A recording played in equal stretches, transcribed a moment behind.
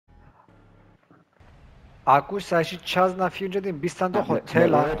Acum să și ceas na fi din bistan do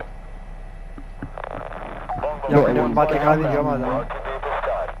hotela. Ja mu ne bate gadi gromada.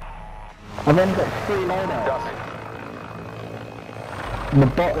 I've only got 3 loadouts. The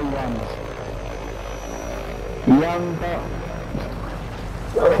bottom ones. Young bot.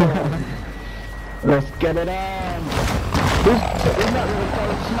 Let's get it on. Who's that little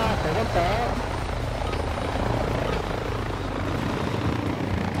gold sniper? What the hell?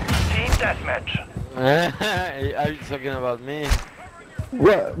 Team deathmatch. Are you talking about me?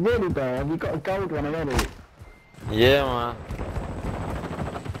 What? Really, bro? Have you got a gold one already? Yeah, man.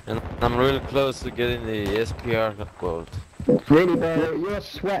 And I'm really close to getting the SPR gold. Really, bro? You're a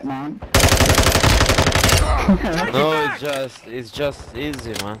sweat, man. No, it's just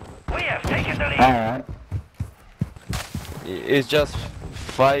easy, man. We have taken the lead. Alright. It's just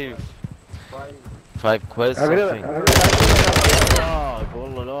five quests, I think.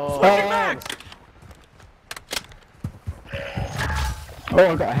 Oh,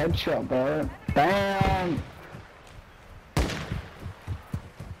 I got a headshot, bro. Damn.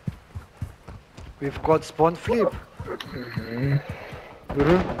 We've got spawn flip.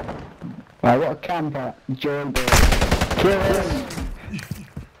 Right, what a camper. Join, bro. Kill him.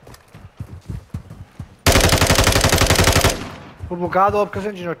 Bu bugado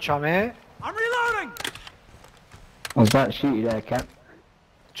opkazın ginocciame. I'm reloading. I was about to shoot you there, Cap.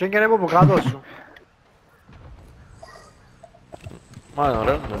 Cengene bu bugado su. Ma non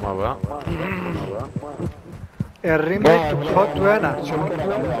rendo, ma va. E remake to hot wena.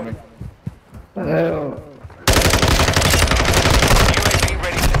 UAV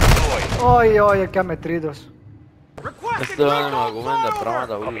ready to deploy. Oi, che metridos. Questo è un argomento prima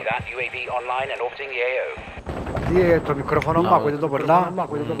da Copy lui. that. UAV online and orbiting the AO. Dietro microfono ma quello dopo là.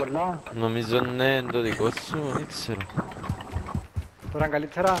 Non mi sono nendo di questo Xero. Toranga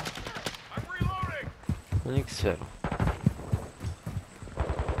litera. Un Xero.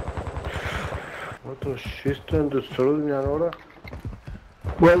 To 600 dostolovljen ora.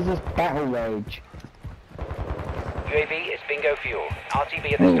 Where's this battle rage? UAV is bingo fuel.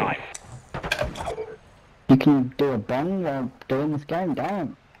 RTB at this time. You can do a bang while doing this game?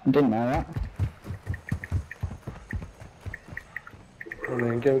 Damn. I didn't know that.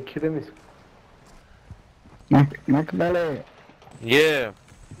 Yengem kilimiz. Machiavelli. Yeah.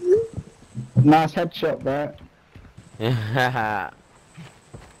 Nice headshot, bro.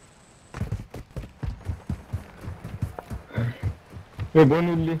 E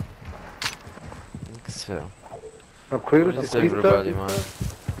buonulli. Xero. Ma quello Where's si everybody, man?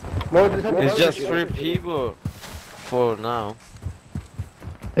 It's just 3 people for now.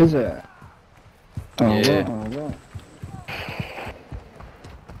 Is it? Oh, Yeah. what?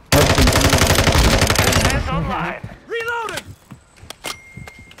 Hands online. Reloading.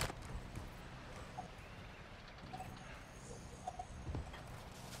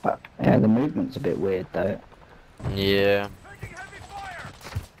 Yeah, the movement's a bit weird, though. Yeah.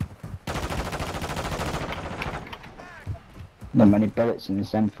 Not many bullets in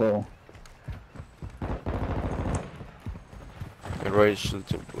this M4. Racial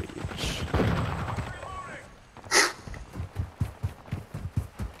to breach.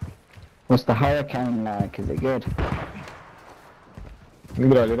 What's the hurricane like? Is it good?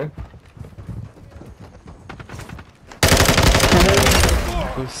 Играли, да?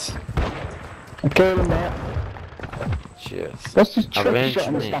 I killed him there. Cheers. What's this trick Avenge shot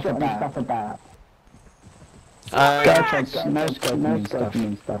and me. stuff about? I No scope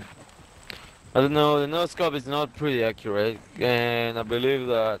and stuff. don't know, the no scope is not pretty accurate, and I believe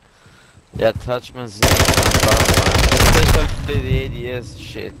that the attachments, especially the ADS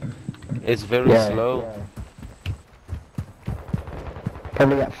shit, it's very slow. Yeah.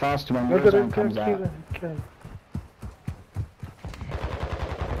 Probably get faster when Warzone comes out.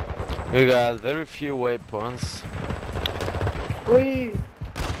 We got very few weapons. Oi.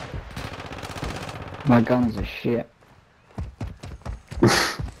 My guns are shit.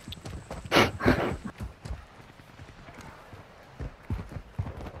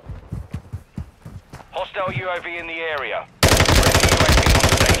 Hostile UAV in the area. Friendly UAV on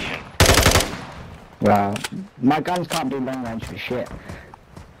station. Wow. My guns can't do long range for shit.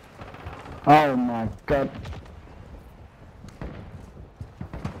 Oh my god.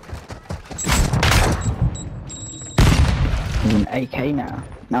 There's an AK now.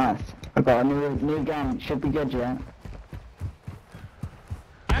 Nice. I got a new gun. Should be good, yeah.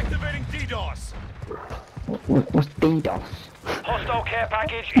 Activating DDoS. What's DDoS? Hostile care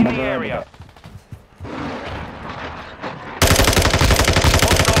package in the Never heard of area. it.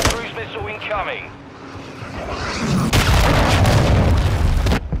 Hostile cruise missile incoming.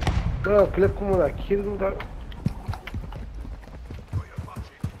 No, que es como de aquí, dude.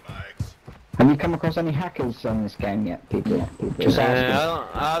 Have you come across any hackers on this game yet, people? Just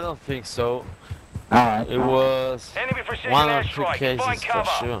asking. I don't think so. Alright. It was Enemy precision one or two airstrike. Find cases for cover.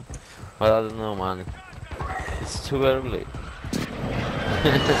 sure, but I don't know, man. It's too early.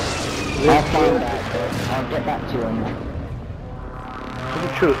 I'll find out, bro. I'll get back to you on that.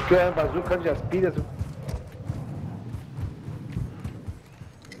 Muchos quedan bazookas y aspiras.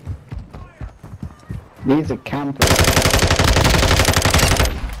 These are campers.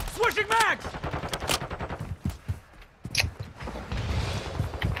 Switching mags.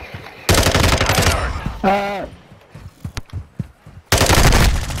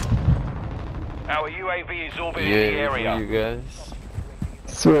 Our UAV is orbiting the Yeah, area. you guys.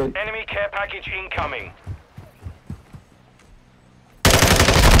 Sweet. Enemy care package incoming.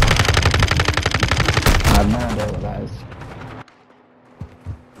 I have no idea what that is.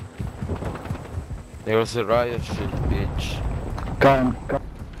 There was a riot shit, bitch. Go on, go on.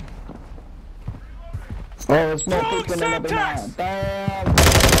 Oh, there's more Throwing people in the lobby now. Semtex! Damn!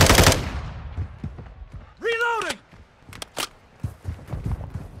 Reloading.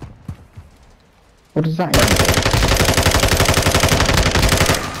 What does that mean?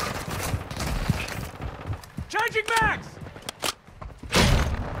 Changing mags.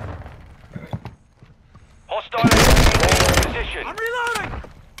 Hostile in position. I'm reloading.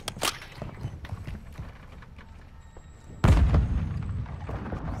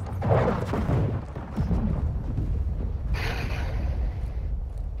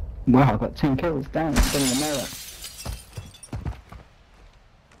 Wow, I got 10 kills. Damn, didn't even know that.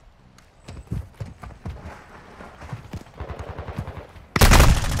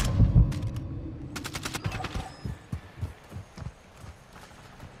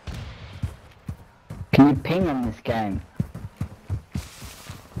 Can you ping on this game?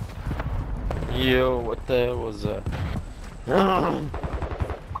 Yo, what the hell was that? Friendly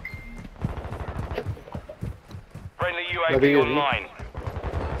Lo vi, UAV lo vi. online.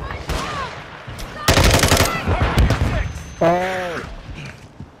 Oh!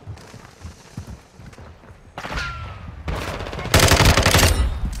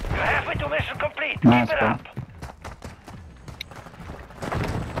 You're halfway to mission complete. Nice Keep it one. up.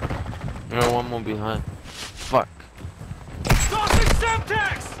 No, one more behind. Fuck. Tossing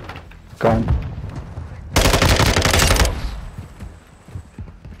Semtex. Go on.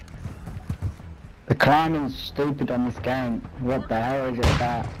 The climbing's stupid on this game. What the hell is it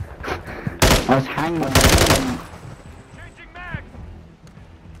about? I was hanging on. Changing mag.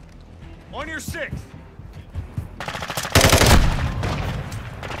 On your six.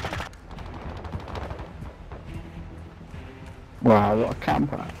 Wow, what a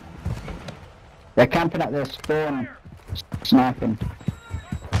camper. They're camping at their spawn, sniping.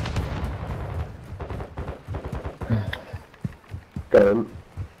 Got him.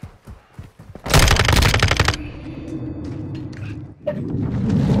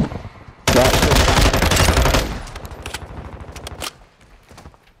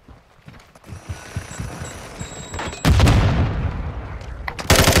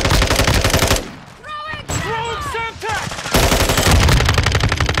 Throwing Semtex.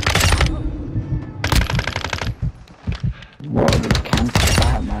 What are these campers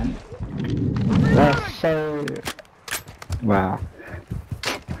about, man? They're so... Wow.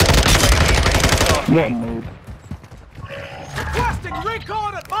 What a move. Requesting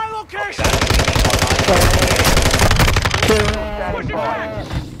recon at my location. Pushing mags.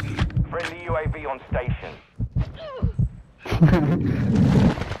 Friendly UAV on station.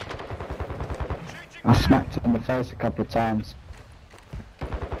 I smacked it in the face a couple of times.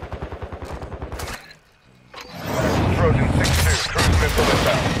 Trojan 6-2, cruise missile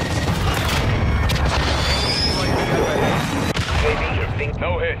inbound.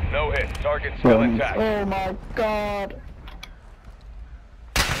 No hit, no hit. Target still intact. Oh my god!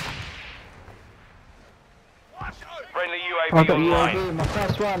 Friendly I UAV got online. UAV, my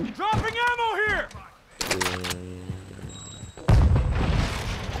first one. Dropping ammo here.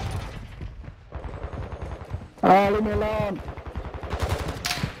 Oh, leave me alone!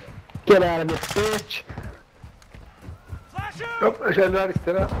 Get out of this bitch! Flash out. Hop, aşağılar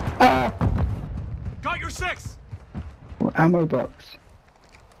istene. Ah! Got your six. Ammo box.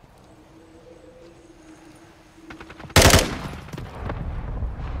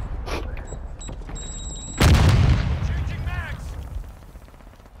 Changing mags.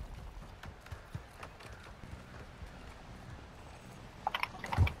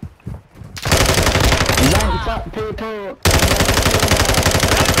 Ranks up, people! Enemy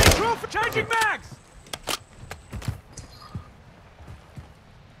trophy. Changing mags.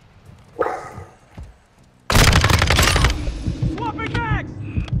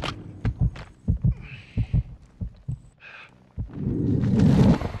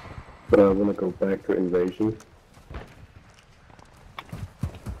 I want to go back to invasion.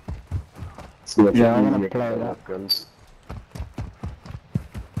 It's much Yeah, I wanna easier play to that. have guns.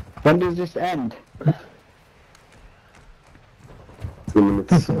 When does this end? 2 minutes.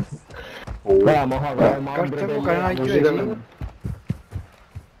 Кажется, ему когда UAV.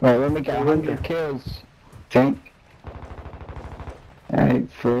 Right, when we get 100 kills, think.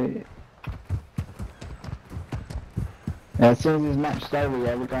 8-3. Yeah, as soon as this match's over,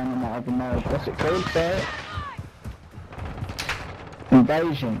 yeah, we're going on that other mode. What's it called there?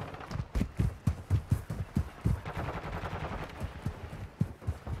 Invasion.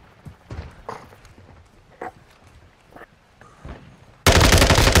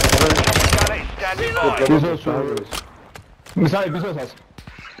 Gunner is standing by.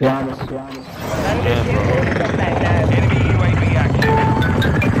 Behind us, behind us. Enemy UAV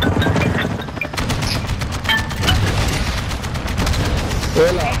active.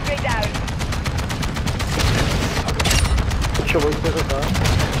 Що ви це так?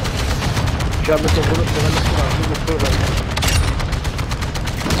 Ще ми то будемо стріляти.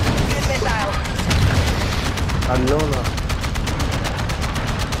 Аллона.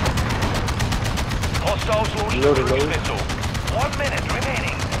 Hostiles launched Load, a cruise load. missile. 1 minute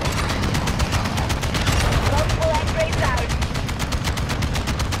remaining.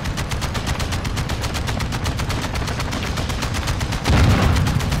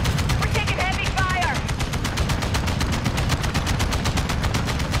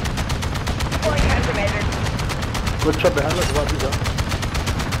 Good job behind us, what is that?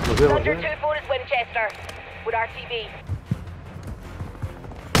 Thunder 2-4 is Winchester with RTB.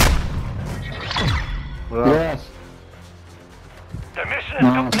 Yes. The mission is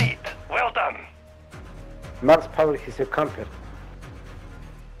Nice. complete. Well done. Max Power is a camper.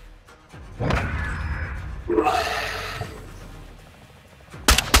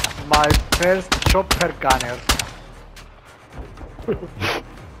 My first chopper gunner.